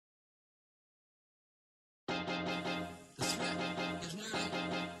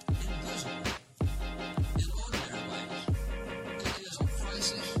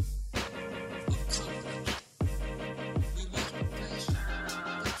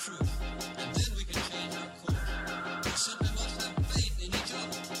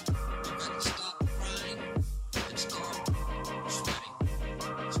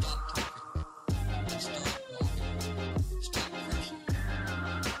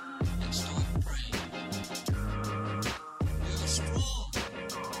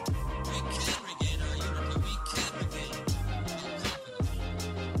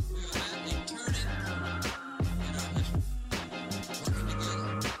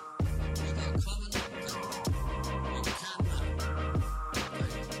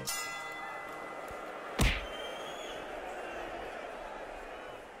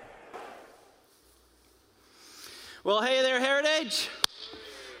Well, hey there, Heritage.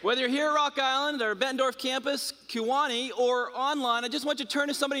 Whether you're here at Rock Island or Bettendorf campus, Kewanee, or online, I just want you to turn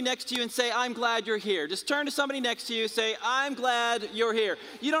to somebody next to you and say, I'm glad you're here. Just turn to somebody next to you, say, I'm glad you're here.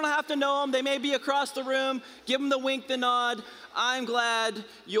 You don't have to know them. They may be across the room. Give them the wink, the nod. I'm glad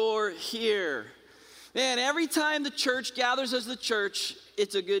you're here. Man, every time the church gathers as the church,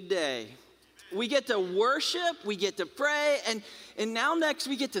 it's a good day. We get to worship, we get to pray, and now next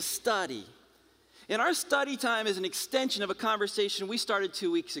we get to study. And our study time is an extension of a conversation we started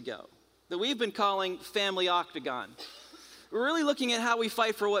 2 weeks ago that we've been calling Family Octagon. We're really looking at how we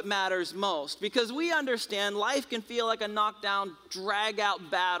fight for what matters most, because we understand life can feel like a knockdown,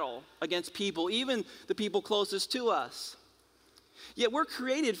 drag-out battle against people, even the people closest to us. Yet we're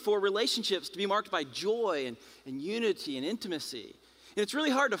created for relationships to be marked by joy and unity and intimacy. And it's really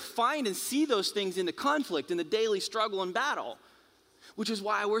hard to find and see those things in the conflict, in the daily struggle and battle, which is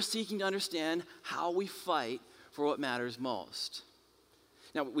why we're seeking to understand how we fight for what matters most.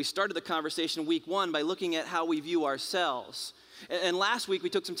 Now, we started the conversation week 1 by looking at how we view ourselves. And last week, we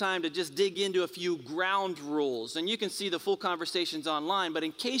took some time to just dig into a few ground rules. And you can see the full conversations online. But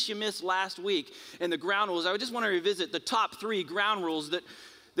in case you missed last week and the ground rules, I would just want to revisit the top 3 ground rules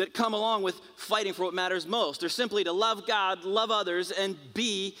that come along with fighting for what matters most. They're simply to love God, love others, and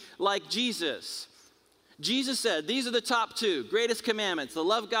be like Jesus. Jesus said, these are the top 2 greatest commandments, to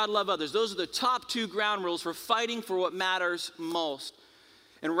love God, love others. Those are the top 2 ground rules for fighting for what matters most.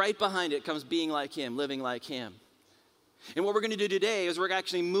 And right behind it comes being like him, living like him. And what we're going to do today is we're going to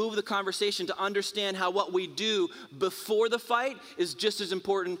actually move the conversation to understand how what we do before the fight is just as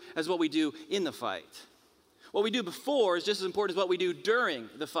important as what we do in the fight. What we do before is just as important as what we do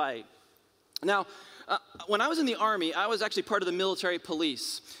during the fight. Now, when I was in the Army, I was actually part of the military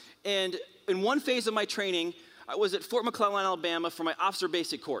police. And in one phase of my training, I was at Fort McClellan, Alabama for my officer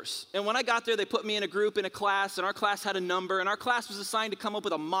basic course. And when I got there, they put me in a group, in a class, and our class had a number, and our class was assigned to come up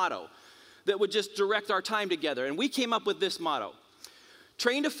with a motto that would just direct our time together. And we came up with this motto: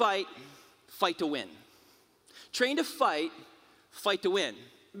 train to fight, fight to win. Train to fight, fight to win.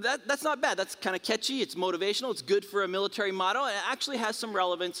 That's not bad. That's kind of catchy. It's motivational. It's good for a military motto. And it actually has some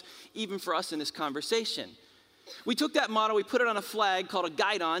relevance even for us in this conversation. We took that motto, we put it on a flag called a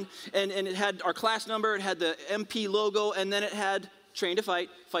guidon, and it had our class number, it had the MP logo, and then it had train to fight,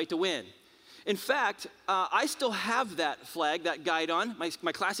 fight to win. In fact, I still have that flag, that guidon.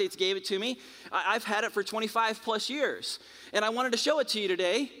 My classmates gave it to me. I've had it for 25 plus years. And I wanted to show it to you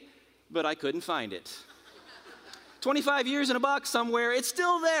today, but I couldn't find it. 25 years in a box somewhere, it's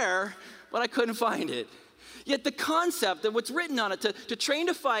still there, but I couldn't find it. Yet the concept of what's written on it, to train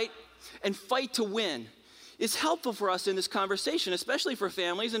to fight and fight to win, is helpful for us in this conversation, especially for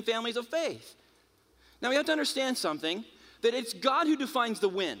families and families of faith. Now we have to understand something, that it's God who defines the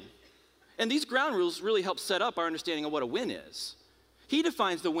win. And these ground rules really help set up our understanding of what a win is. He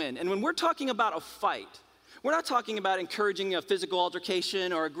defines the win. And when we're talking about a fight, we're not talking about encouraging a physical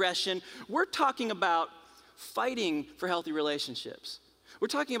altercation or aggression. We're talking about fighting for healthy relationships. We're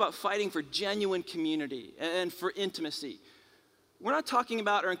talking about fighting for genuine community and for intimacy. We're not talking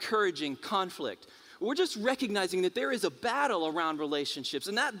about or encouraging conflict. We're just recognizing that there is a battle around relationships,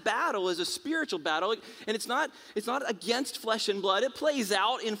 and that battle is a spiritual battle, and it's not against flesh and blood. It plays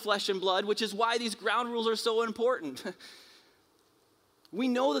out in flesh and blood, which is why these ground rules are so important. We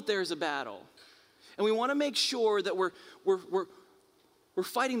know that there's a battle, and we want to make sure that we're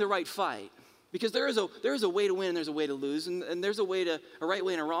fighting the right fight, because there is a way to win and there's a way to lose, and there's a right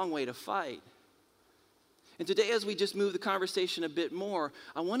way and a wrong way to fight. And today, as we just move the conversation a bit more,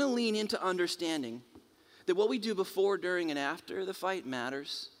 I want to lean into understanding that what we do before, during, and after the fight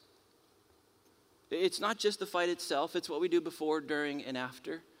matters. It's not just the fight itself, it's what we do before, during, and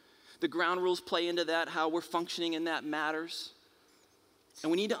after. The ground rules play into that, how we're functioning in that matters.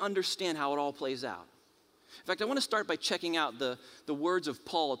 And we need to understand how it all plays out. In fact, I want to start by checking out the words of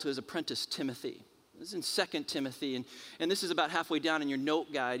Paul to his apprentice Timothy. This is in 2 Timothy, and this is about halfway down in your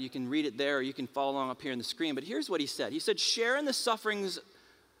note guide. You can read it there, or you can follow along up here on the screen. But here's what he said. He said, share in sufferings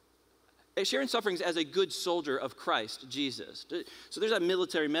as a good soldier of Christ Jesus. So there's that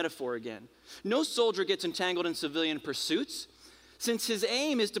military metaphor again. No soldier gets entangled in civilian pursuits, since his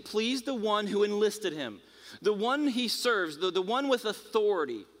aim is to please the one who enlisted him, the one he serves, the one with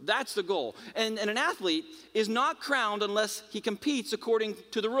authority. That's the goal. And an athlete is not crowned unless he competes according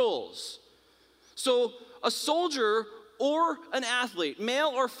to the rules. So a soldier or an athlete,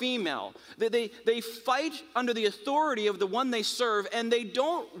 male or female, they fight under the authority of the one they serve, and they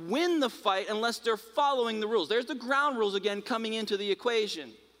don't win the fight unless they're following the rules. There's the ground rules again coming into the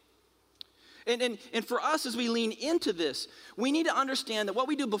equation. And for us, as we lean into this, we need to understand that what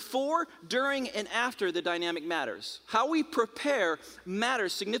we do before, during, and after the dynamic matters. How we prepare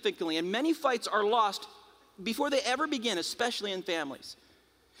matters significantly, and many fights are lost before they ever begin, especially in families.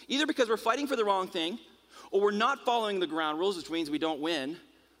 Either because we're fighting for the wrong thing, or we're not following the ground rules, which means we don't win,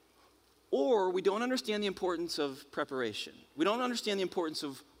 or we don't understand the importance of preparation. We don't understand the importance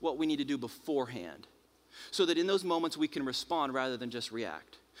of what we need to do beforehand, so that in those moments we can respond rather than just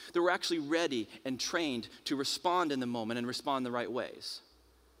react. That we're actually ready and trained to respond in the moment and respond the right ways.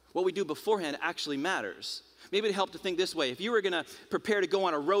 What we do beforehand actually matters. Maybe it'd help to think this way. If you were going to prepare to go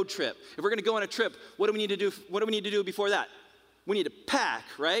on a road trip, if we're going to go on a trip, what do we need to do? What do we need to do before that? We need to pack,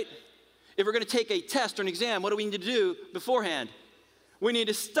 right? If we're going to take a test or an exam, what do we need to do beforehand? We need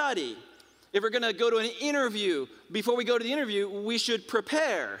to study. If we're going to go to an interview, before we go to the interview, we should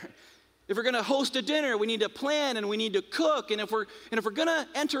prepare. If we're going to host a dinner, we need to plan and we need to cook. And if we're going to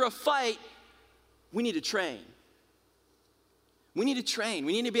enter a fight, we need to train. We need to train.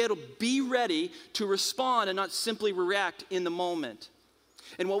 We need to be able to be ready to respond and not simply react in the moment.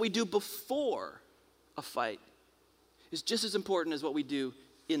 And what we do before a fight is just as important as what we do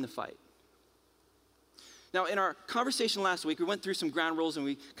in the fight. Now, in our conversation last week, we went through some ground rules and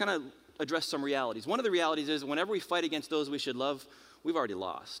we kind of addressed some realities. One of the realities is whenever we fight against those we should love, we've already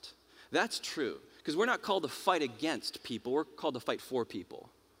lost. That's true, because we're not called to fight against people, we're called to fight for people.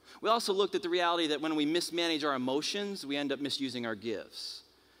 We also looked at the reality that when we mismanage our emotions, we end up misusing our gifts,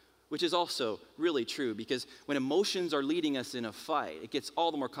 which is also really true, because when emotions are leading us in a fight, it gets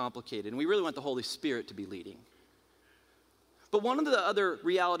all the more complicated, and we really want the Holy Spirit to be leading. But one of the other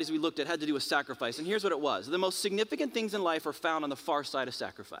realities we looked at had to do with sacrifice, and here's what it was. The most significant things in life are found on the far side of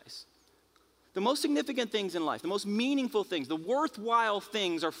sacrifice. The most significant things in life, the most meaningful things, the worthwhile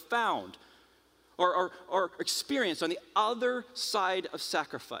things are found or experienced on the other side of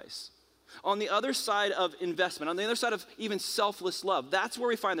sacrifice, on the other side of investment, on the other side of even selfless love. That's where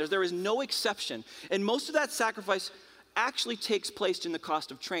we find there is no exception. And most of that sacrifice actually takes place in the cost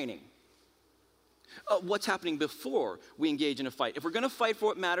of training. What's happening before we engage in a fight? If we're going to fight for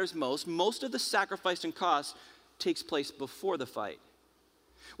what matters most of the sacrifice and cost takes place before the fight.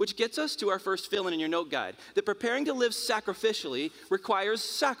 Which gets us to our first fill-in your note guide, that preparing to live sacrificially requires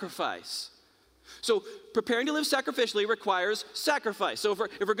sacrifice. So preparing to live sacrificially requires sacrifice. So if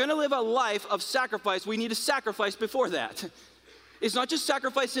we're going to live a life of sacrifice, we need to sacrifice before that. It's not just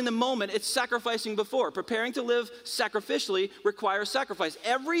sacrifice in the moment, it's sacrificing before. Preparing to live sacrificially requires sacrifice.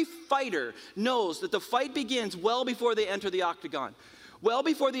 Every fighter knows that the fight begins well before they enter the octagon. Well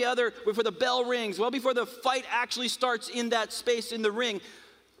before the bell rings, well before the fight actually starts in that space in the ring.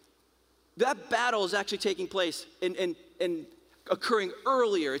 That battle is actually taking place and occurring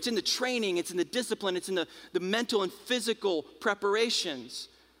earlier. It's in the training, it's in the discipline, it's in the mental and physical preparations.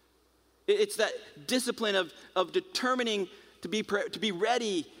 It's that discipline of determining to be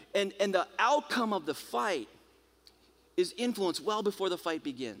ready, and the outcome of the fight is influenced well before the fight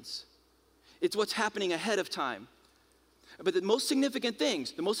begins. It's what's happening ahead of time. But the most significant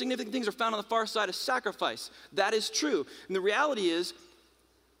things are found on the far side of sacrifice. That is true. And the reality is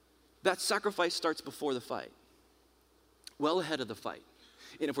that sacrifice starts before the fight, well ahead of the fight.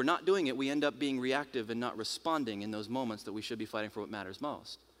 And if we're not doing it, we end up being reactive and not responding in those moments that we should be fighting for what matters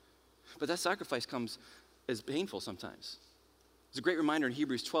most. But that sacrifice comes as painful sometimes. There's a great reminder in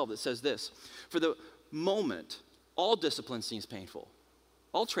Hebrews 12 that says this: for the moment, all discipline seems painful.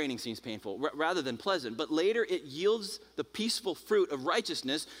 All training seems painful rather than pleasant, but later it yields the peaceful fruit of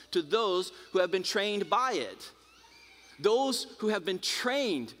righteousness to those who have been trained by it. Those who have been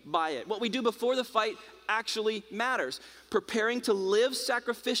trained by it. What we do before the fight actually matters. Preparing to live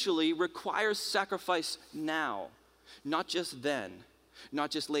sacrificially requires sacrifice now, not just then,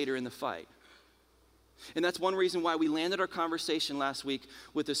 not just later in the fight. And that's one reason why we landed our conversation last week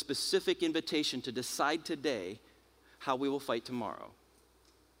with a specific invitation to decide today how we will fight tomorrow.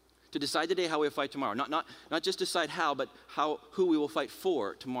 To decide today how we will fight tomorrow. Not just decide how, but who we will fight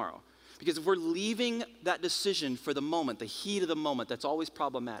for tomorrow. Because if we're leaving that decision for the moment, the heat of the moment, that's always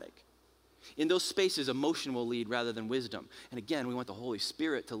problematic. In those spaces, emotion will lead rather than wisdom. And again, we want the Holy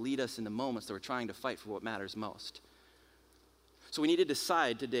Spirit to lead us in the moments that we're trying to fight for what matters most. So we need to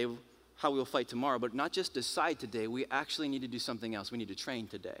decide today how we will fight tomorrow, but not just decide today, we actually need to do something else. We need to train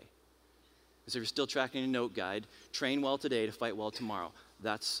today. So if you're still tracking a note guide, train well today to fight well tomorrow.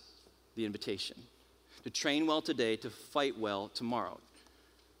 That's the invitation. To train well today to fight well tomorrow.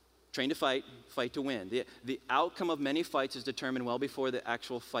 Train to fight, fight to win. The outcome of many fights is determined well before the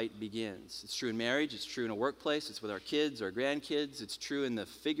actual fight begins. It's true in marriage, it's true in a workplace, it's with our kids, our grandkids, it's true in the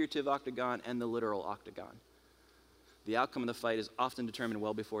figurative octagon and the literal octagon. the outcome of the fight is often determined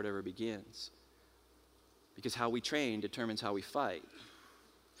well before it ever begins. Because how we train determines how we fight.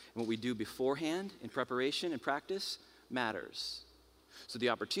 And what we do beforehand, in preparation and practice, matters. So the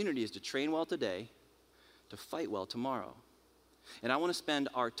opportunity is to train well today, to fight well tomorrow. And I want to spend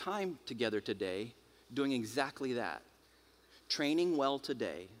our time together today doing exactly that. Training well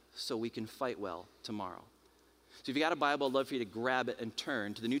today so we can fight well tomorrow. So if you got a Bible, I'd love for you to grab it and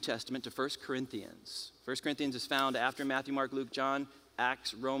turn to the New Testament, to 1 Corinthians. 1 Corinthians is found after Matthew, Mark, Luke, John,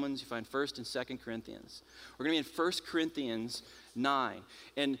 Acts, Romans. You find 1 and 2 Corinthians. We're going to be in 1 Corinthians 9.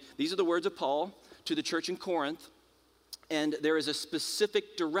 And these are the words of Paul to the church in Corinth. And there is a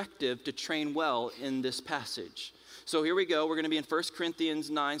specific directive to train well in this passage. So here we go. We're going to be in 1 Corinthians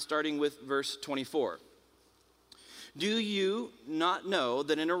 9, starting with verse 24. Do you not know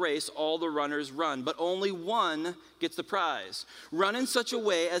that in a race all the runners run, but only one gets the prize? Run in such a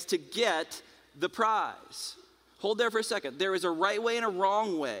way as to get the prize. Hold there for a second. There is a right way and a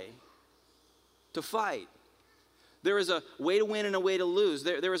wrong way to fight. There is a way to win and a way to lose.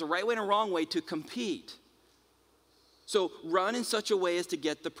 There is a right way and a wrong way to compete. So run in such a way as to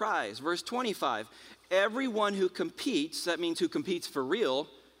get the prize. Verse 25, everyone who competes, that means who competes for real,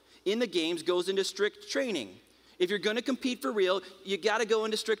 in the games goes into strict training. If you're going to compete for real, you got to go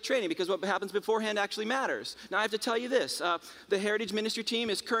into strict training because what happens beforehand actually matters. Now, I have to tell you this. The Heritage Ministry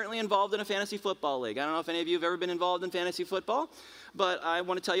team is currently involved in a fantasy football league. I don't know if any of you have ever been involved in fantasy football, but I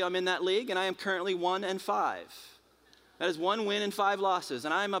want to tell you I'm in that league, and I am currently 1-5. That is 1 win and 5 losses,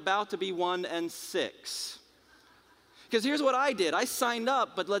 and I'm about to be 1-6. Because here's what I did. I signed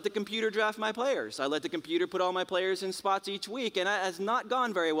up, but let the computer draft my players. I let the computer put all my players in spots each week, and it has not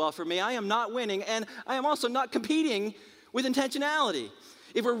gone very well for me. I am not winning, and I am also not competing with intentionality.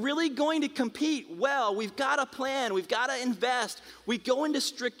 If we're really going to compete well, we've got to plan. We've got to invest. We go into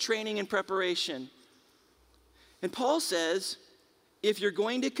strict training and preparation. And Paul says, if you're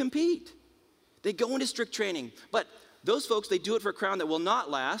going to compete, they go into strict training. But those folks, they do it for a crown that will not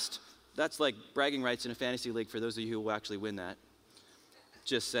last. That's like bragging rights in a fantasy league for those of you who will actually win that.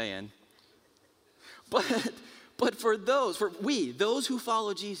 Just saying. But for those who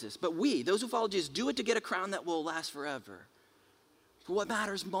follow Jesus, those who follow Jesus, do it to get a crown that will last forever. For what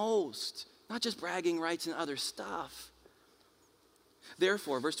matters most, not just bragging rights and other stuff.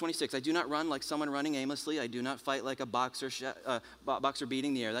 Therefore, verse 26, I do not run like someone running aimlessly. I do not fight like a boxer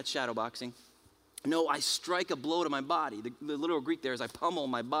beating the air. That's shadow boxing. No, I strike a blow to my body. The literal Greek there is I pummel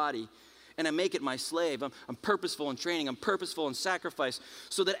my body and I make it my slave. I'm purposeful in training. I'm purposeful in sacrifice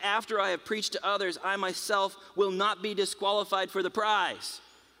so that after I have preached to others, I myself will not be disqualified for the prize.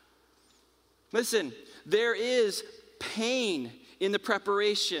 Listen, there is pain in the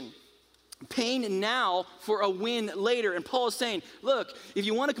preparation. Pain now for a win later. And Paul is saying, look, if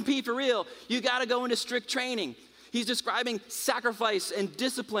you want to compete for real, you got to go into strict training. He's describing sacrifice and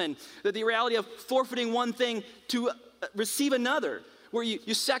discipline, that the reality of forfeiting one thing to receive another, where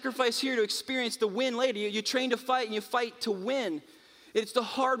you sacrifice here to experience the win later. You train to fight and you fight to win. It's the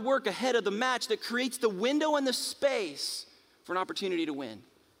hard work ahead of the match that creates the window and the space for an opportunity to win.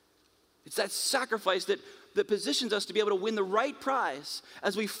 It's that sacrifice that positions us to be able to win the right prize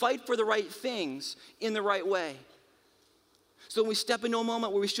as we fight for the right things in the right way. So when we step into a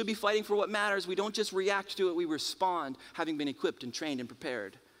moment where we should be fighting for what matters, we don't just react to it, we respond, having been equipped and trained and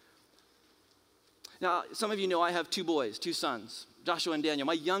prepared. Now, some of you know I have 2 boys, 2 sons, Joshua and Daniel.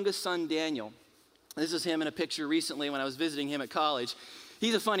 My youngest son, Daniel, this is him in a picture recently when I was visiting him at college.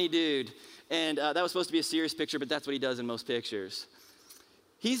 He's a funny dude, and that was supposed to be a serious picture, but that's what he does in most pictures.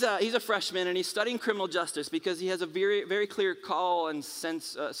 He's a freshman, and he's studying criminal justice because he has a very, very clear call and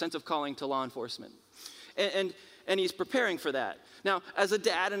sense of calling to law enforcement. And he's preparing for that. Now, as a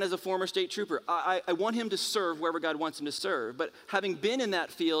dad and as a former state trooper, I want him to serve wherever God wants him to serve. But having been in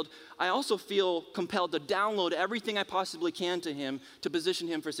that field, I also feel compelled to download everything I possibly can to him to position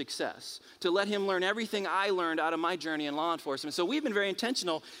him for success, to let him learn everything I learned out of my journey in law enforcement. So we've been very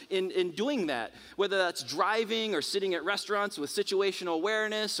intentional in doing that, whether that's driving or sitting at restaurants with situational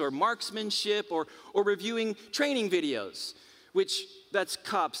awareness or marksmanship or reviewing training videos, which that's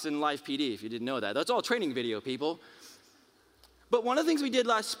Cops and Live PD, if you didn't know that. That's all training video, people. But one of the things we did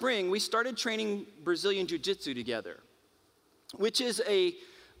last spring, we started training Brazilian Jiu-Jitsu together, which is a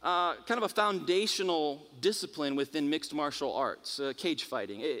kind of a foundational discipline within mixed martial arts, cage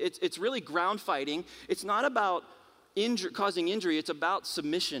fighting. It's really ground fighting. It's not about causing injury. It's about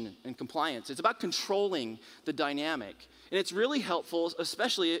submission and compliance. It's about controlling the dynamic. And it's really helpful,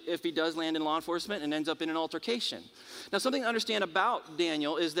 especially if he does land in law enforcement and ends up in an altercation. Now, something to understand about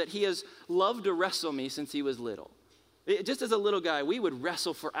Daniel is that he has loved to wrestle me since he was little. Just as a little guy, we would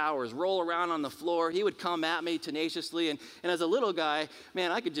wrestle for hours, roll around on the floor. He would come at me tenaciously. And as a little guy,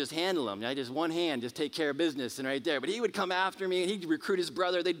 man, I could just handle him. I just one hand, just take care of business and right there. But he would come after me, and he'd recruit his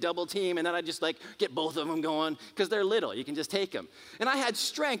brother. They'd double team, and then I'd just get both of them going because they're little. You can just take them. And I had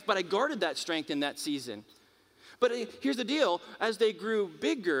strength, but I guarded that strength in that season. But here's the deal. As they grew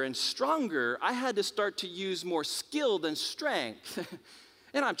bigger and stronger, I had to start to use more skill than strength.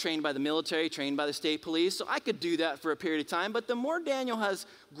 And I'm trained by the military, trained by the state police, so I could do that for a period of time. But the more Daniel has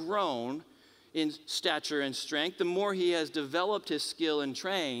grown in stature and strength, the more he has developed his skill and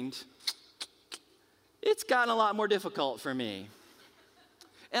trained, it's gotten a lot more difficult for me.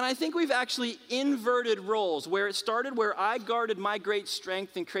 And I think we've actually inverted roles. Where it started, where I guarded my great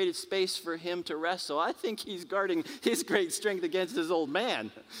strength and created space for him to wrestle, I think he's guarding his great strength against his old man.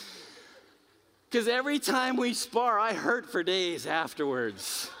 Because every time we spar, I hurt for days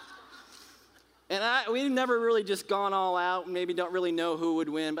afterwards. And we've never really just gone all out, and maybe don't really know who would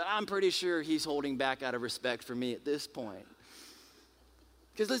win, but I'm pretty sure he's holding back out of respect for me at this point.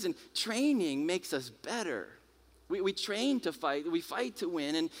 Because listen, training makes us better. We train to fight, we fight to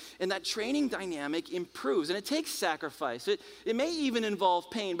win, and that training dynamic improves, and it takes sacrifice. It may even involve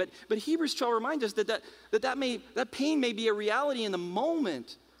pain, but Hebrews 12 reminds us that pain may be a reality in the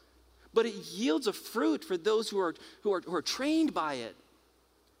moment, but it yields a fruit for those who are trained by it,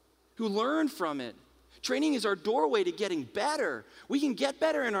 who learn from it. Training is our doorway to getting better. We can get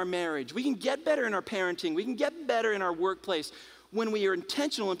better in our marriage. We can get better in our parenting. We can get better in our workplace when we are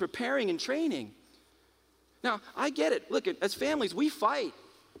intentional in preparing and training. Now, I get it. Look, as families, we fight.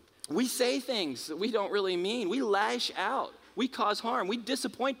 We say things that we don't really mean. We lash out. We cause harm. We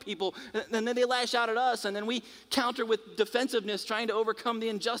disappoint people, and then they lash out at us, and then we counter with defensiveness, trying to overcome the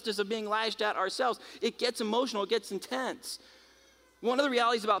injustice of being lashed at ourselves. It gets emotional. It gets intense. One of the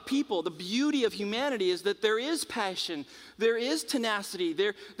realities about people, the beauty of humanity, is that there is passion, there is tenacity,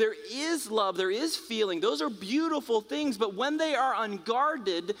 there is love, there is feeling. Those are beautiful things, but when they are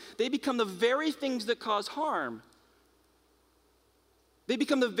unguarded, they become the very things that cause harm. They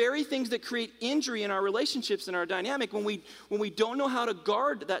become the very things that create injury in our relationships and our dynamic when we don't know how to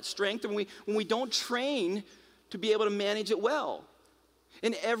guard that strength, and when we don't train to be able to manage it well.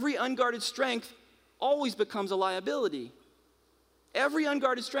 And every unguarded strength always becomes a liability. Every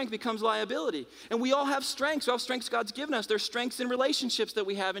unguarded strength becomes liability. And we all have strengths. We all have strengths God's given us. There's strengths in relationships that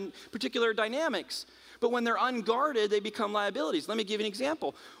we have in particular dynamics. But when they're unguarded, they become liabilities. Let me give you an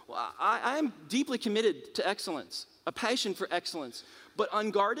example. I am deeply committed to excellence, a passion for excellence. But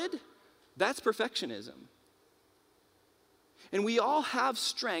unguarded, that's perfectionism. And we all have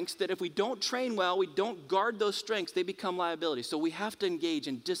strengths that if we don't train well, we don't guard those strengths, they become liabilities. So we have to engage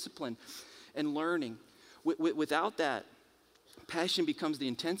in discipline and learning. Without that, passion becomes the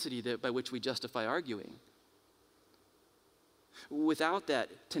intensity by which we justify arguing. Without that,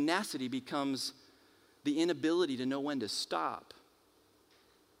 tenacity becomes the inability to know when to stop.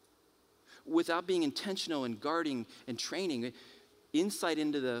 Without being intentional in guarding and training, insight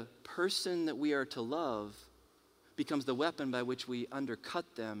into the person that we are to love becomes the weapon by which we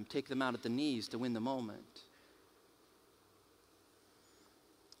undercut them, take them out at the knees to win the moment.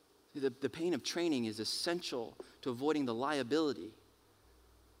 The pain of training is essential to avoiding the liability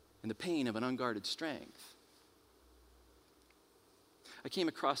and the pain of an unguarded strength. I came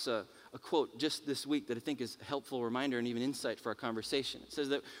across a quote just this week that I think is a helpful reminder and even insight for our conversation. It says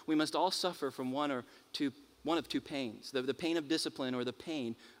that we must all suffer from one of two pains, the pain of discipline or the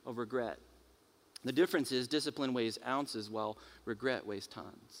pain of regret. The difference is discipline weighs ounces while regret weighs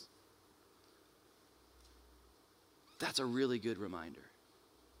tons. That's a really good reminder.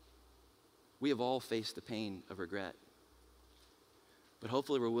 We have all faced the pain of regret, but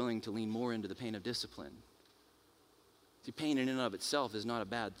hopefully we're willing to lean more into the pain of discipline. See, pain in and of itself is not a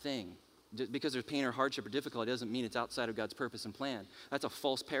bad thing. Just because there's pain or hardship or difficulty doesn't mean it's outside of God's purpose and plan. That's a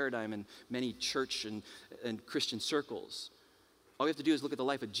false paradigm in many church and Christian circles. All we have to do is look at the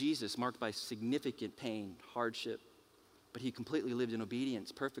life of Jesus, marked by significant pain, hardship, but he completely lived in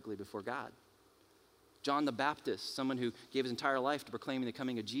obedience perfectly before God. John the Baptist, someone who gave his entire life to proclaiming the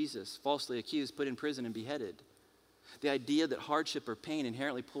coming of Jesus, falsely accused, put in prison, and beheaded. The idea that hardship or pain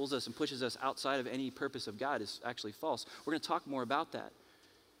inherently pulls us and pushes us outside of any purpose of God is actually false. We're going to talk more about that.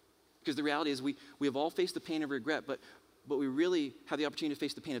 Because the reality is we have all faced the pain of regret, but we really have the opportunity to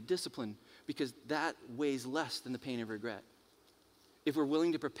face the pain of discipline because that weighs less than the pain of regret. If we're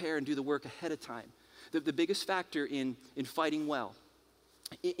willing to prepare and do the work ahead of time. The biggest factor in fighting well,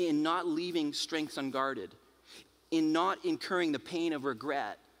 in not leaving strengths unguarded, in not incurring the pain of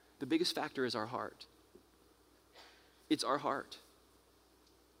regret, the biggest factor is our heart. It's our heart.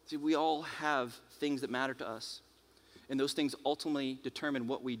 See, we all have things that matter to us. And those things ultimately determine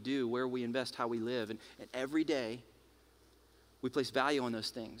what we do, where we invest, how we live. And every day, we place value on those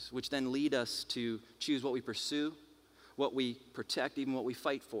things, which then lead us to choose what we pursue, what we protect, even what we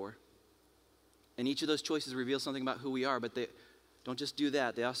fight for. And each of those choices reveal something about who we are, but they don't just do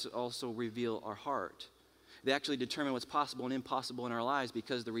that. They also reveal our heart. They actually determine what's possible and impossible in our lives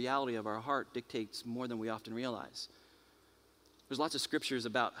because the reality of our heart dictates more than we often realize. There's lots of scriptures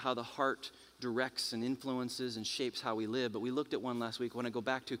about how the heart directs and influences and shapes how we live, but we looked at one last week. I want to go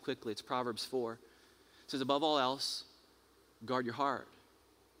back to it quickly. It's Proverbs 4. It says, above all else, guard your heart.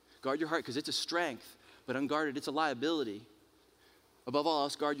 Guard your heart because it's a strength, but unguarded, it's a liability. Above all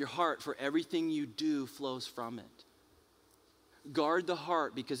else, guard your heart, for everything you do flows from it. Guard the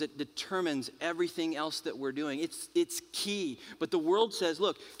heart because it determines everything else that we're doing. It's key. But the world says,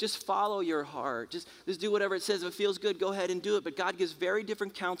 look, just follow your heart. Just do whatever it says. If it feels good, go ahead and do it. But God gives very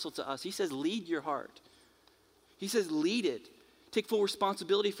different counsel to us. He says, lead your heart. He says, lead it. Take full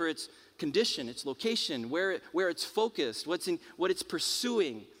responsibility for its condition, its location, where it's focused, what it's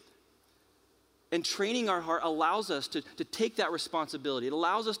pursuing. And training our heart allows us to take that responsibility. It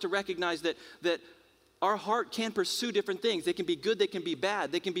allows us to recognize that our heart can pursue different things. They can be good, they can be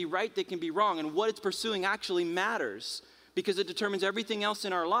bad, they can be right, they can be wrong. And what it's pursuing actually matters because it determines everything else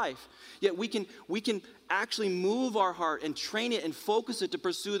in our life. Yet we can actually move our heart and train it and focus it to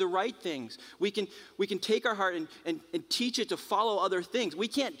pursue the right things. We can take our heart and teach it to follow other things. We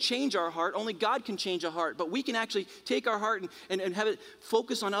can't change our heart. Only God can change a heart. But we can actually take our heart and have it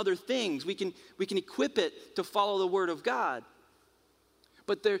focus on other things. We can equip it to follow the Word of God.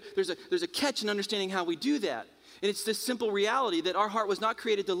 But there's a catch in understanding how we do that. And it's this simple reality that our heart was not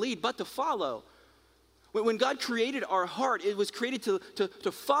created to lead, but to follow. When God created our heart, it was created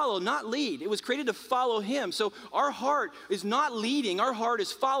to follow, not lead. It was created to follow Him. So our heart is not leading. Our heart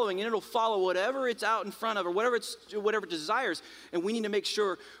is following, and it'll follow whatever it's out in front of or whatever it desires. And we need to make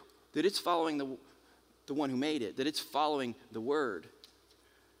sure that it's following the one who made it, that it's following the Word.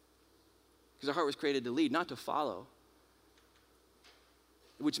 Because our heart was created to lead, not to follow.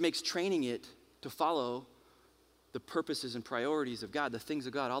 Which makes training it to follow the purposes and priorities of God, the things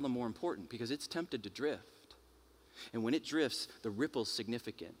of God, all the more important because it's tempted to drift. And when it drifts, the ripple's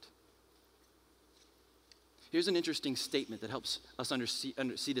significant. Here's an interesting statement that helps us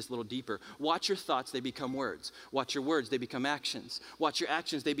see this a little deeper. Watch your thoughts, they become words. Watch your words, they become actions. Watch your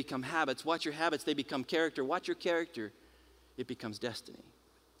actions, they become habits. Watch your habits, they become character. Watch your character, it becomes destiny.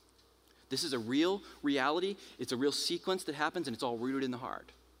 This is a real reality. It's a real sequence that happens, and it's all rooted in the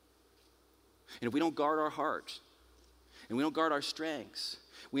heart. And if we don't guard our heart, and we don't guard our strengths,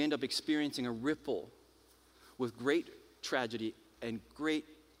 we end up experiencing a ripple with great tragedy and great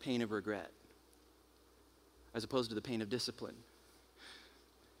pain of regret, as opposed to the pain of discipline.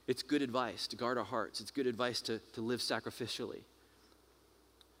 It's good advice to guard our hearts. It's good advice to live sacrificially.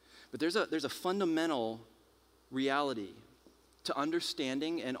 But there's a fundamental reality to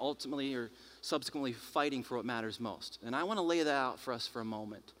understanding and ultimately or subsequently fighting for what matters most. And I want to lay that out for us for a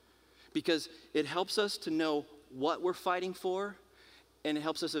moment because it helps us to know what we're fighting for and it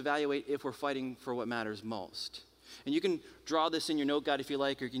helps us evaluate if we're fighting for what matters most. And you can draw this in your note guide if you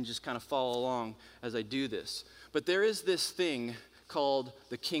like, or you can just kind of follow along as I do this. But there is this thing called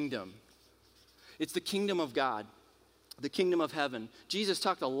the kingdom. It's the kingdom of God. The kingdom of heaven. Jesus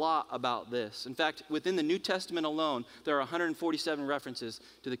talked a lot about this. In fact, within the New Testament alone, there are 147 references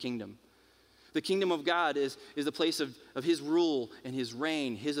to the kingdom. The kingdom of God is the place of His rule and His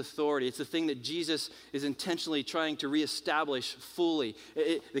reign, His authority. It's the thing that Jesus is intentionally trying to reestablish fully.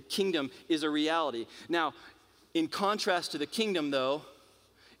 The kingdom is a reality. Now, in contrast to the kingdom, though,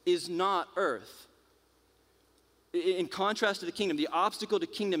 is not earth. In contrast to the kingdom, the obstacle to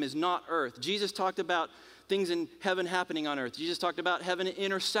kingdom is not earth. Jesus talked about things in heaven happening on earth. Jesus talked about heaven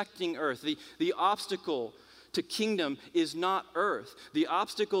intersecting earth. The obstacle to kingdom is not earth. The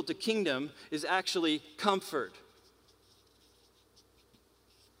obstacle to kingdom is actually comfort.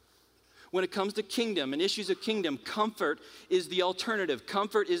 When it comes to kingdom and issues of kingdom, comfort is the alternative.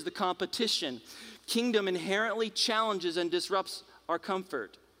 Comfort is the competition. Kingdom inherently challenges and disrupts our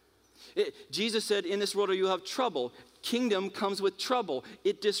comfort. Jesus said, in this world you have trouble. Kingdom comes with trouble.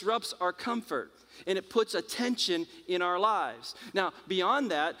 It disrupts our comfort. And it puts a tension in our lives. Now, beyond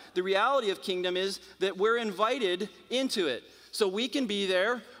that, the reality of kingdom is that we're invited into it. So we can be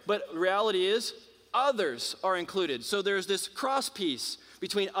there, but the reality is others are included. So there's this cross piece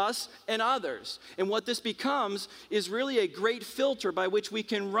between us and others. And what this becomes is really a great filter by which we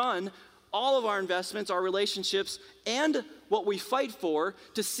can run all of our investments, our relationships, and what we fight for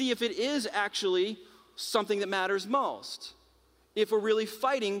to see if it is actually something that matters most. if we're really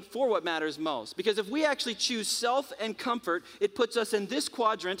fighting for what matters most. Because if we actually choose self and comfort, it puts us in this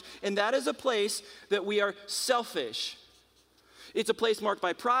quadrant, and that is a place that we are selfish. It's a place marked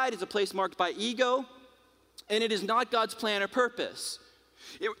by pride, it's a place marked by ego, and it is not God's plan or purpose.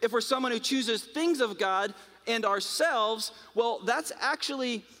 If we're someone who chooses things of God and ourselves, well, that's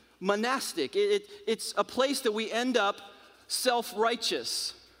actually monastic. It's a place that we end up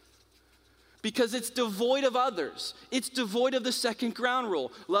self-righteous because it's devoid of others. It's devoid of the second ground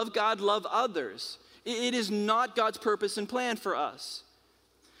rule. Love God, love others. It is not God's purpose and plan for us.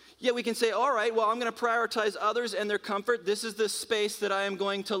 Yet we can say, all right, well, I'm going to prioritize others and their comfort. This is the space that I am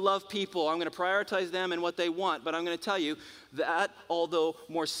going to love people. I'm going to prioritize them and what they want. But I'm going to tell you that, although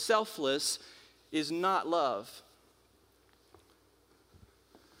more selfless, is not love.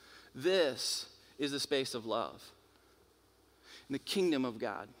 This is the space of love. In the kingdom of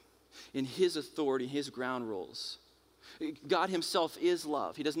God, in his authority, his ground rules. God himself is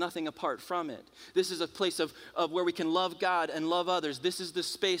love. He does nothing apart from it. This is a place of where we can love God and love others. This is the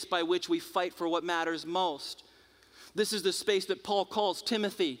space by which we fight for what matters most. This is the space that Paul calls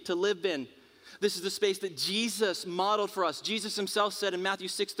Timothy to live in. This is the space that Jesus modeled for us. Jesus himself said in Matthew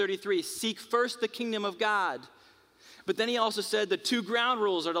 6:33, seek first the kingdom of God. But then he also said the two ground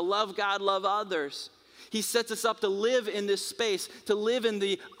rules are to love God, love others. He sets us up to live in this space, to live in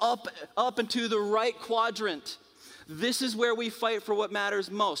the up and to the right quadrant. This is where we fight for what matters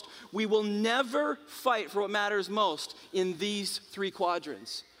most. We will never fight for what matters most in these three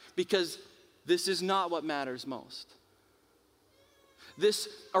quadrants because this is not what matters most. This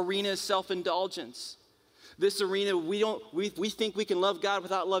arena is self-indulgence. This arena, we think we can love God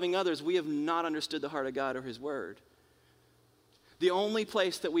without loving others. We have not understood the heart of God or his word. The only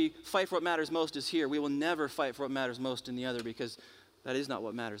place that we fight for what matters most is here. We will never fight for what matters most in the other because that is not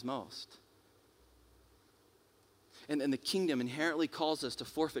what matters most. And the kingdom inherently calls us to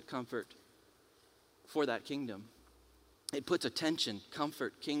forfeit comfort for that kingdom. It puts attention,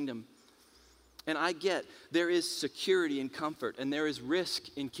 comfort, kingdom. And I get there is security in comfort and there is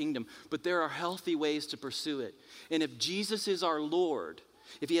risk in kingdom, but there are healthy ways to pursue it. And if Jesus is our Lord,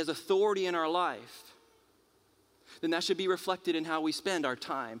 if he has authority in our life, then that should be reflected in how we spend our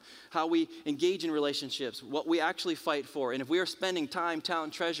time, how we engage in relationships, what we actually fight for. And if we are spending time,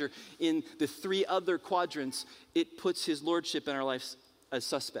 talent, treasure in the three other quadrants, it puts his lordship in our lives as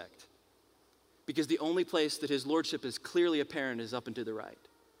suspect. Because the only place that his lordship is clearly apparent is up and to the right.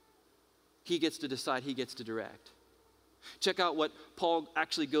 He gets to decide, he gets to direct. Check out what Paul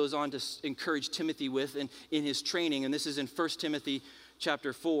actually goes on to encourage Timothy with in his training, and this is in 1 Timothy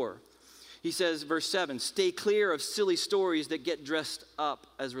chapter 4. He says, verse 7, stay clear of silly stories that get dressed up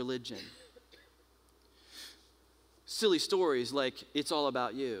as religion. Silly stories like, it's all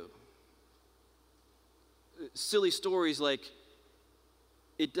about you. Silly stories like,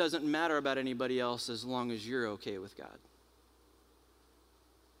 it doesn't matter about anybody else as long as you're okay with God.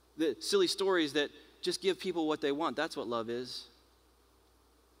 The silly stories that just give people what they want, that's what love is.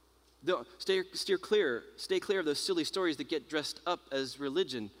 Stay clear of those silly stories that get dressed up as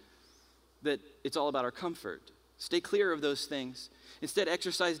religion, that it's all about our comfort. Stay clear of those things. Instead,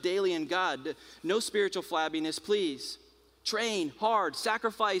 exercise daily in God. No spiritual flabbiness, please. Train hard,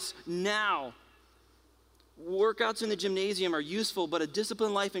 sacrifice now. Workouts in the gymnasium are useful, but a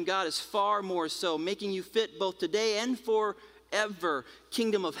disciplined life in God is far more so, making you fit both today and forever.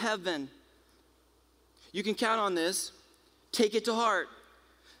 Kingdom of heaven. You can count on this. Take it to heart.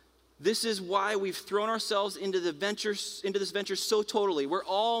 This is why we've thrown ourselves into this venture so totally. We're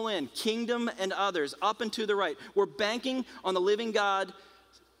all in, kingdom and others, up and to the right. We're banking on the living God,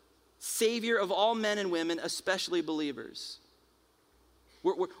 Savior of all men and women, especially believers.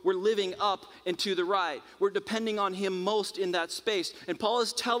 We're living up and to the right. We're depending on him most in that space. And Paul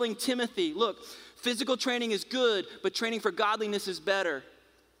is telling Timothy, look, physical training is good, but training for godliness is better.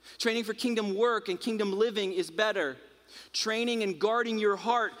 Training for kingdom work and kingdom living is better. Training and guarding your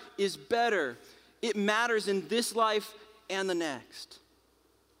heart is better. It matters in this life and the next.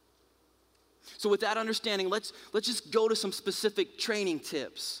 So with that understanding, let's just go to some specific training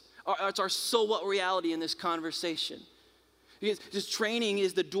tips. It's our so what reality in this conversation. Because just training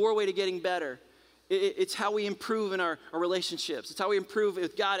is the doorway to getting better. It's how we improve in our relationships. It's how we improve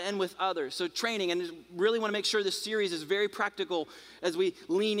with God and with others. So training, and really want to make sure this series is very practical as we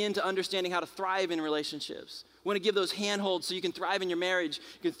lean into understanding how to thrive in relationships. We want to give those handholds so you can thrive in your marriage,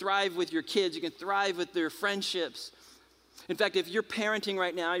 you can thrive with your kids, you can thrive with your friendships. In fact, if you're parenting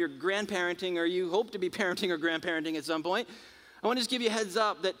right now, you're grandparenting, or you hope to be parenting or grandparenting at some point, I want to just give you a heads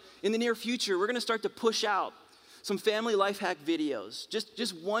up that in the near future, we're going to start to push out some family life hack videos, just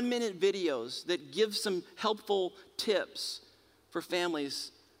 1-minute videos that give some helpful tips for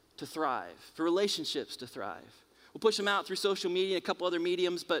families to thrive, for relationships to thrive. We'll push them out through social media and a couple other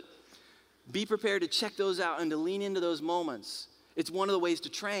mediums, but be prepared to check those out and to lean into those moments. It's one of the ways to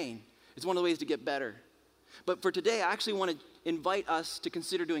train. It's one of the ways to get better. But for today, I actually want to invite us to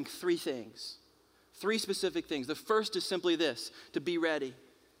consider doing 3 things. 3 specific things. The first is simply this, to be ready.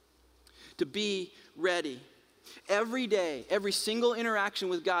 To be ready. Every day, every single interaction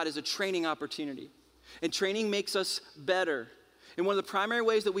with God is a training opportunity. And training makes us better. And one of the primary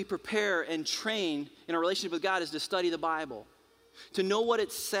ways that we prepare and train in our relationship with God is to study the Bible. To know what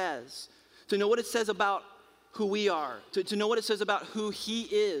it says. To know what it says about who we are. To know what it says about who He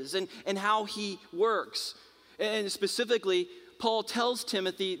is and how He works. And specifically, Paul tells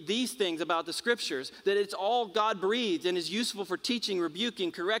Timothy these things about the Scriptures, that it's all God-breathed and is useful for teaching,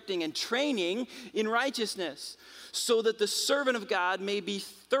 rebuking, correcting, and training in righteousness, so that the servant of God may be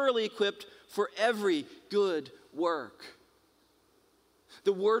thoroughly equipped for every good work.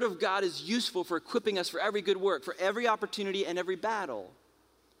 The Word of God is useful for equipping us for every good work, for every opportunity and every battle.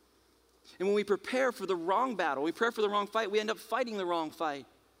 And when we prepare for the wrong battle, we prepare for the wrong fight, we end up fighting the wrong fight.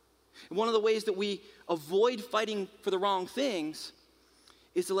 And one of the ways that we avoid fighting for the wrong things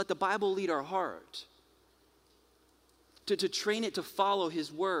is to let the Bible lead our heart, to train it to follow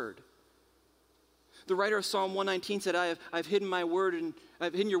His Word. The writer of Psalm 119 said, I've hidden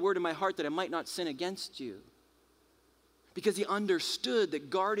your word in my heart that I might not sin against you. Because he understood that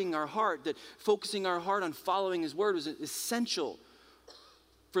guarding our heart, that focusing our heart on following His Word was essential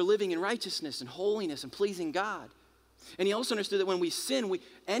for living in righteousness and holiness and pleasing God. And he also understood that when we sin, we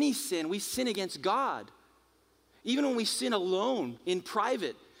sin against God. Even when we sin alone, in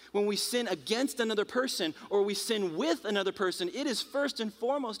private, when we sin against another person or we sin with another person, it is first and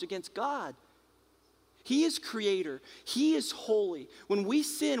foremost against God. He is creator. He is holy. When we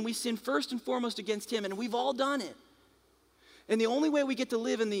sin first and foremost against Him, and we've all done it. And the only way we get to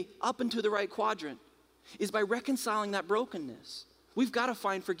live in the up and to the right quadrant is by reconciling that brokenness. We've got to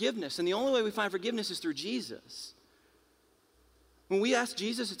find forgiveness, and the only way we find forgiveness is through Jesus. When we ask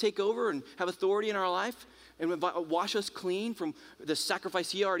Jesus to take over and have authority in our life and wash us clean from the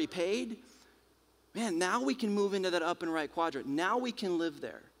sacrifice He already paid, man, now we can move into that up and right quadrant. Now we can live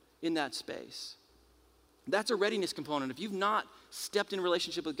there in that space. That's a readiness component. If you've not stepped in a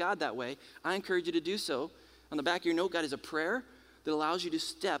relationship with God that way, I encourage you to do so. On the back of your note, God is a prayer that allows you to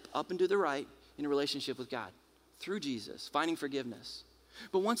step up and to the right in a relationship with God through Jesus, finding forgiveness.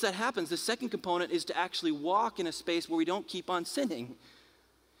 But once that happens, the second component is to actually walk in a space where we don't keep on sinning.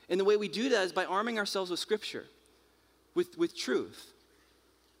 And the way we do that is by arming ourselves with Scripture, with truth.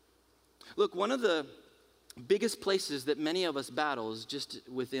 Look, one of the biggest places that many of us battle is just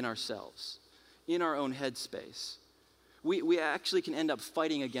within ourselves, in our own head space. We actually can end up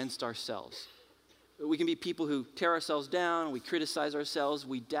fighting against ourselves. We can be people who tear ourselves down, we criticize ourselves,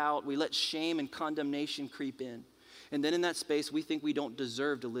 we doubt, we let shame and condemnation creep in. And then in that space, we think we don't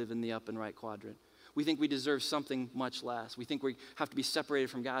deserve to live in the up and right quadrant. We think we deserve something much less. We think we have to be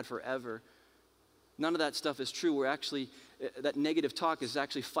separated from God forever. None of that stuff is true. We're actually, that negative talk is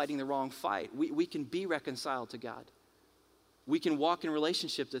actually fighting the wrong fight. We can be reconciled to God. We can walk in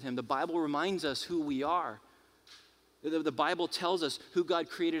relationship with Him. The Bible reminds us who we are. The Bible tells us who God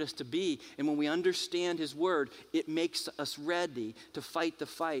created us to be, and when we understand His Word, it makes us ready to fight the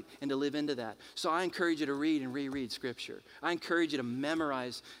fight and to live into that. So I encourage you to read and reread Scripture. I encourage you to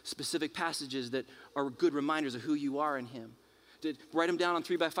memorize specific passages that are good reminders of who you are in Him. To write them down on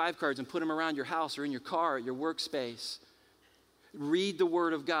 3x5 cards and put them around your house or in your car, at your workspace. Read the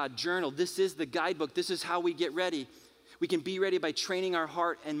Word of God. Journal. This is the guidebook. This is how we get ready. We can be ready by training our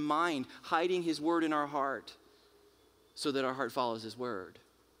heart and mind, hiding His Word in our heart, so that our heart follows His Word.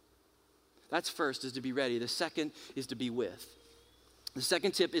 That's first, is to be ready. The second is to be with. The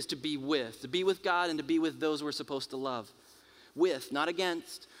second tip is to be with God and to be with those we're supposed to love. With, not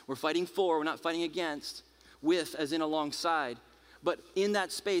against. We're fighting for, we're not fighting against. With, as in alongside. But in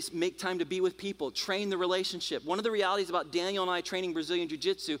that space, make time to be with people. Train the relationship. One of the realities about Daniel and I training Brazilian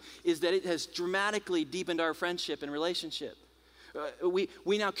Jiu-Jitsu is that it has dramatically deepened our friendship and relationship. We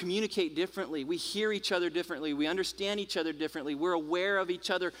now communicate differently. We hear each other differently. We understand each other differently. We're aware of each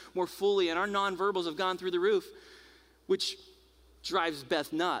other more fully, and our nonverbals have gone through the roof, which drives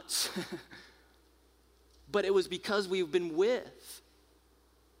Beth nuts. But it was because we've been with.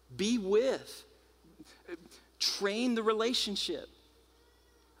 Be with. Train the relationship.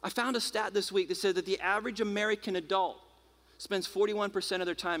 I found a stat this week that said that the average American adult spends 41% of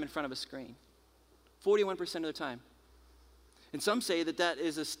their time in front of a screen. 41% of their time. And some say that that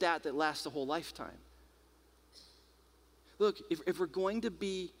is a stat that lasts a whole lifetime. Look, if we're going to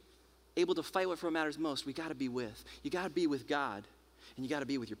be able to fight what matters most, we got to be with. You got to be with God, and you got to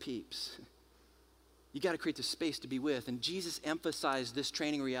be with your peeps. You got to create the space to be with. And Jesus emphasized this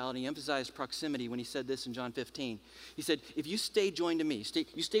training reality, emphasized proximity when he said this in John 15. He said, if you stay joined to me,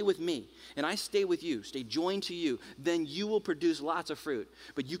 you stay with me, and I stay with you, stay joined to you, then you will produce lots of fruit.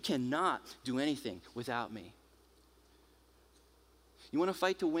 But you cannot do anything without me. You want to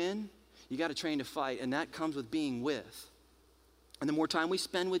fight to win? You got to train to fight, and that comes with being with. And the more time we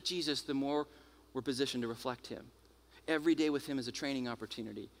spend with Jesus, the more we're positioned to reflect him. Every day with him is a training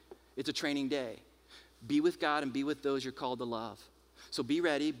opportunity. It's a training day. Be with God and be with those you're called to love. So be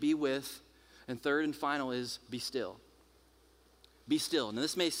ready, be with, and third and final is be still. Be still. Now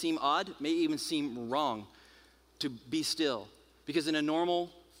this may seem odd, may even seem wrong to be still, because in a normal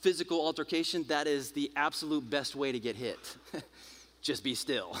physical altercation, that is the absolute best way to get hit. Just be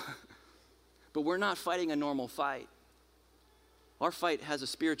still. But we're not fighting a normal fight. Our fight has a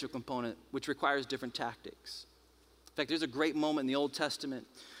spiritual component which requires different tactics. In fact, there's a great moment in the Old Testament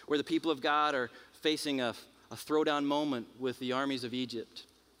where the people of God are facing a throwdown moment with the armies of Egypt.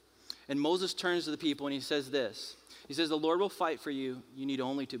 And Moses turns to the people and he says this. He says, the Lord will fight for you. You need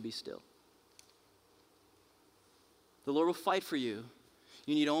only to be still. The Lord will fight for you.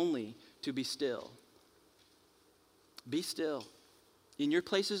 You need only to be still. Be still. In your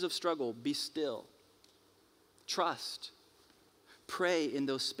places of struggle, be still. Trust. Pray in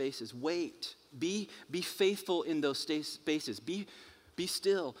those spaces. Wait. Be faithful in those spaces. Be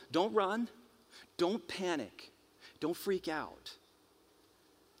still. Don't run. Don't panic. Don't freak out.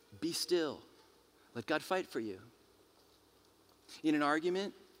 Be still. Let God fight for you. In an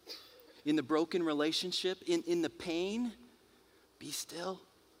argument, in the broken relationship, in the pain, be still.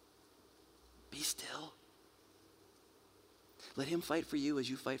 Be still. Let him fight for you as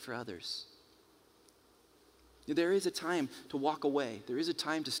you fight for others. There is a time to walk away. There is a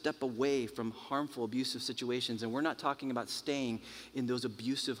time to step away from harmful, abusive situations. And we're not talking about staying in those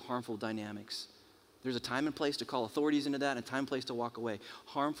abusive, harmful dynamics. There's a time and place to call authorities into that and a time and place to walk away.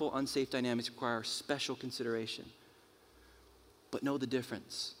 Harmful, unsafe dynamics require special consideration. But know the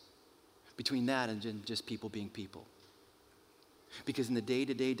difference between that and just people being people. Because in the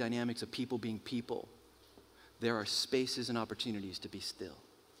day-to-day dynamics of people being people, there are spaces and opportunities to be still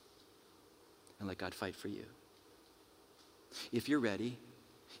and let God fight for you. If you're ready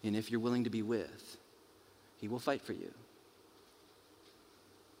and if you're willing to be with, he will fight for you.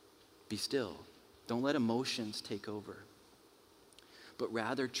 Be still. Don't let emotions take over, but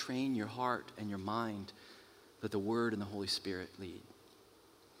rather train your heart and your mind that the Word and the Holy Spirit lead.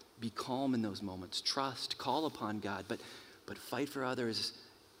 Be calm in those moments. Trust, call upon God, but fight for others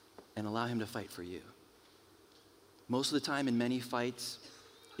and allow him to fight for you. Most of the time in many fights,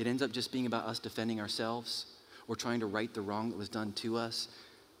 it ends up just being about us defending ourselves or trying to right the wrong that was done to us.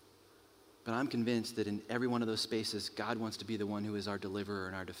 But I'm convinced that in every one of those spaces, God wants to be the one who is our deliverer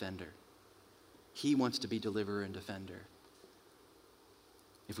and our defender. He wants to be deliverer and defender.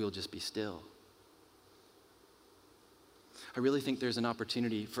 If we'll just be still. I really think there's an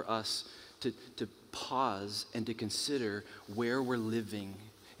opportunity for us to pause and to consider where we're living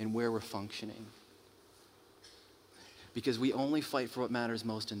and where we're functioning. Because we only fight for what matters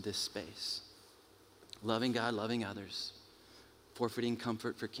most in this space. Loving God, loving others, forfeiting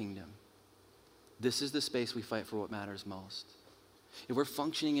comfort for kingdom. This is the space we fight for what matters most. If we're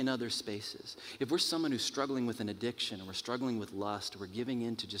functioning in other spaces, if we're someone who's struggling with an addiction, or we're struggling with lust, or we're giving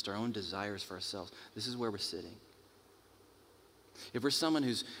in to just our own desires for ourselves, this is where we're sitting. If we're someone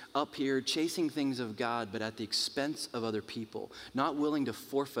who's up here chasing things of God, but at the expense of other people, not willing to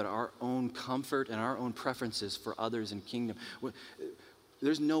forfeit our own comfort and our own preferences for others in kingdom,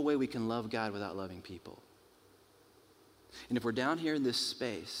 there's no way we can love God without loving people. And if we're down here in this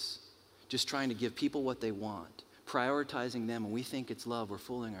space, just trying to give people what they want, prioritizing them, and we think it's love, we're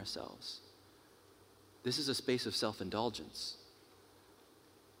fooling ourselves. This is a space of self-indulgence.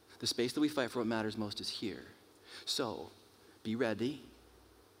 The space that we fight for what matters most is here. So, be ready,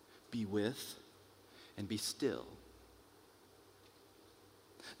 be with, and be still.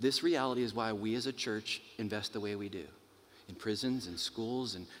 This reality is why we as a church invest the way we do. In prisons, in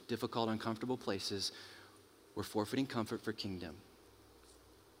schools, in difficult, uncomfortable places, we're forfeiting comfort for kingdom.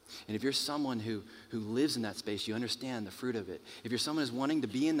 And if you're someone who lives in that space, you understand the fruit of it. If you're someone who's wanting to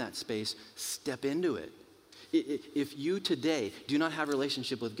be in that space, step into it. If you today do not have a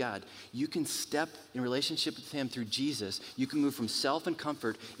relationship with God, you can step in relationship with him through Jesus. You can move from self and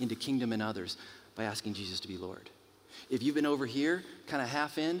comfort into kingdom and others by asking Jesus to be Lord. If you've been over here, kind of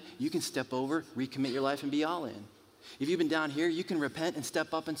half in, you can step over, recommit your life, and be all in. If you've been down here, you can repent and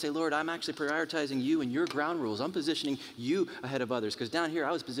step up and say, Lord, I'm actually prioritizing you and your ground rules. I'm positioning you ahead of others, because down here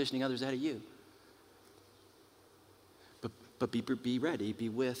I was positioning others ahead of you. But be ready, be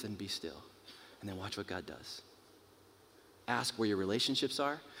with, and be still. And then watch what God does. Ask where your relationships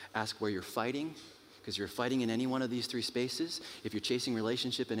are. Ask where you're fighting, because you're fighting in any one of these three spaces. If you're chasing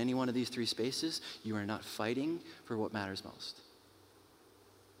relationship in any one of these three spaces, you are not fighting for what matters most.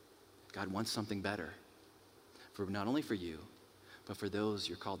 God wants something better, for not only for you, but for those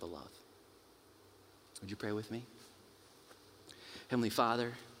you're called to love. Would you pray with me? Heavenly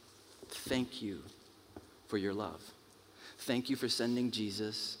Father, thank you for your love. Thank you for sending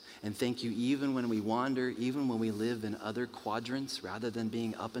Jesus, and thank you even when we wander, even when we live in other quadrants rather than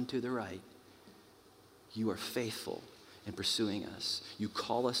being up and to the right. You are faithful in pursuing us. You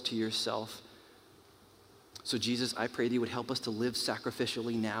call us to yourself. So Jesus, I pray that you would help us to live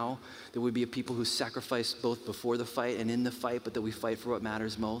sacrificially now, that we be a people who sacrifice both before the fight and in the fight, but that we fight for what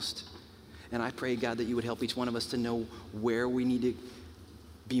matters most. And I pray, God, that you would help each one of us to know where we need to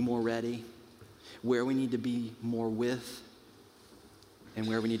be more ready, where we need to be more with, and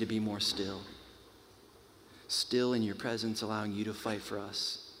where we need to be more still. Still in your presence, allowing you to fight for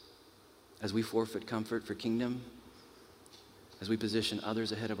us as we forfeit comfort for kingdom, as we position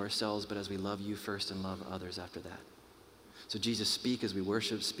others ahead of ourselves, but as we love you first and love others after that. So Jesus, speak as we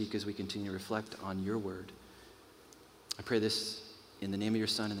worship, speak as we continue to reflect on your word. I pray this in the name of your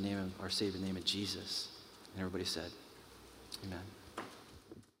Son, in the name of our Savior, in the name of Jesus. And everybody said, amen.